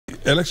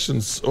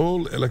Elections,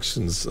 all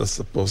elections are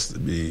supposed to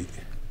be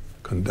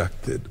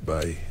conducted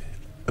by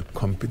a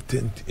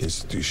competent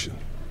institution.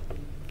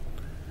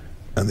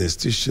 And the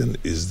institution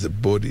is the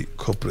body,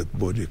 corporate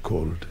body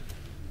called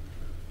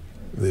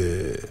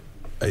the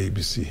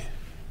IEBC,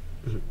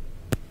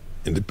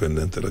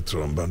 Independent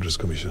Electoral and Boundaries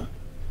Commission.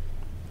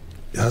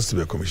 It has to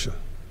be a commission.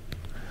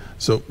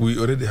 So we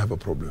already have a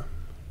problem.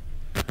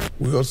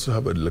 We also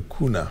have a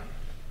lacuna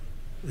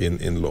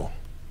in law.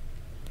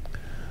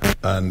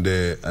 And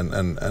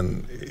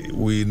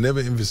we never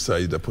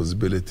envisaged a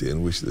possibility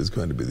in which there's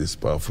going to be this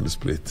powerful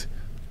split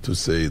to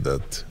say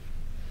that,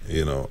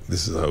 you know,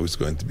 this is how it's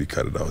going to be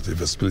carried out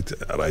if a split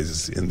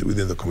arises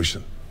within the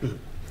commission.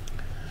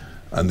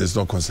 And there's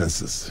no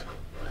consensus.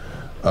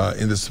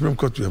 In the Supreme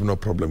Court, we have no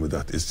problem with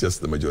that. It's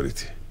just the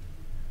majority.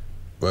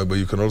 But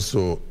you can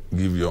also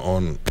give your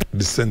own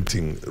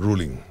dissenting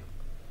ruling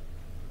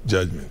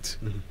judgment.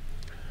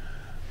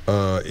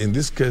 In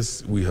this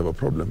case, we have a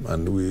problem,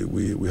 and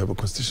we have a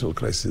constitutional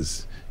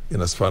crisis in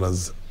as far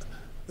as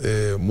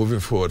moving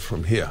forward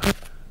from here,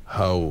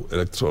 how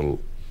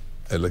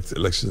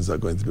elections are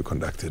going to be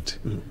conducted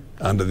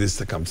under this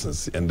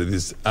circumstance, under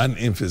this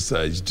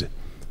unemphasized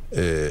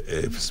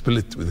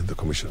split within the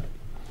commission.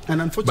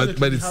 And unfortunately,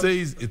 but it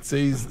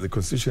says the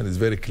Constitution is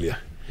very clear.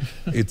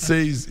 It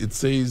says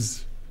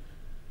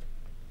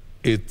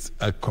it's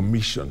a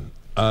commission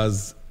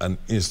as an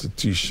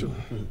institution.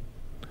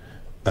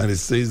 And it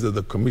says that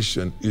the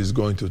commission is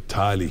going to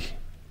tally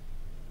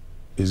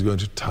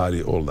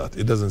all that.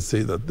 It doesn't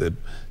say that the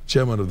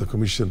chairman of the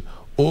commission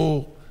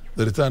or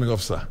the returning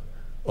officer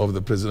of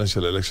the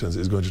presidential elections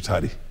is going to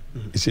tally.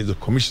 It says the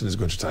commission is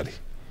going to tally.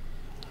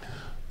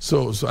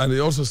 So and it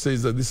also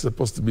says that this is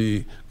supposed to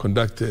be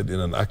conducted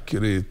in an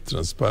accurate,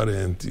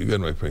 transparent, you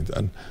get my point,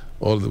 and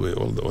all the way,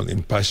 all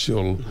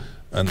impartial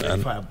and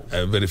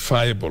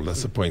verifiable.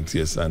 That's the point,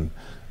 yes, and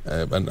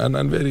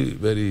very,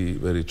 very,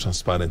 very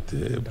transparent,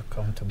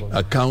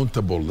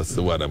 accountable. That's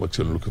the word I'm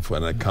actually looking for,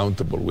 an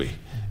accountable way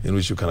in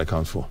which you can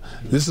account for.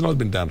 This has not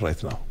been done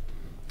right now.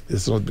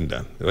 It's not been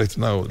done right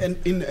now. And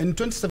in 2017.